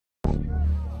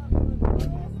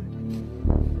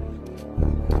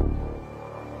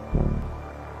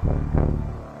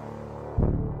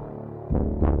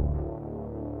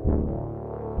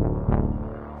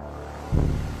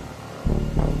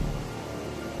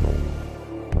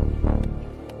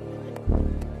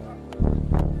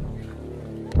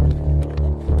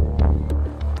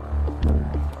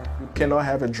cannot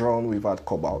have a drone without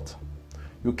cobalt.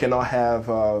 You cannot have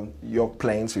your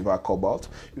planes without cobalt.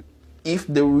 If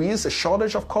there is a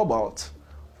shortage of cobalt,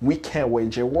 we can't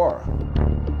wage a war.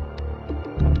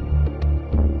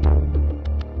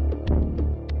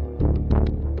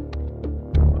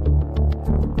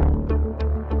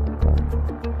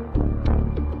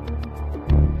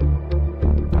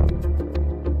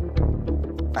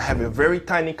 I have a very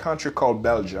tiny country called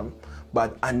Belgium,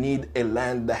 but I need a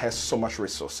land that has so much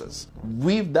resources.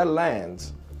 With that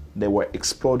land, they were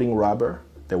exporting rubber,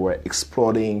 they were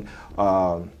exporting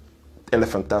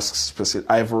elephant tusk specific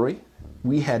ivory.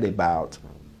 We had about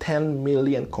 10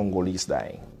 million Congolese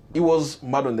dying. It was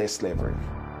modern day slavery.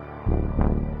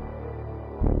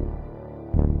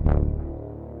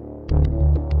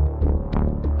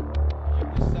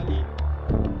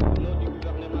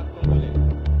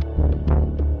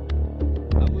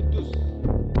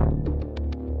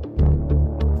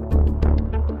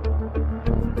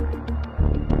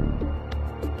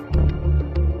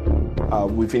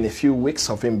 Within a few weeks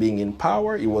of him being in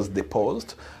power, he was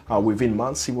deposed. Within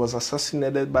months, he was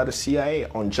assassinated by the CIA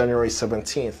on January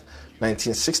 17th,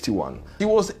 1961. He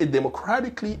was a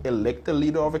democratically elected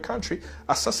leader of a country,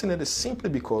 assassinated simply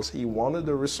because he wanted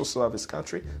the resources of his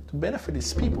country to benefit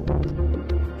his people.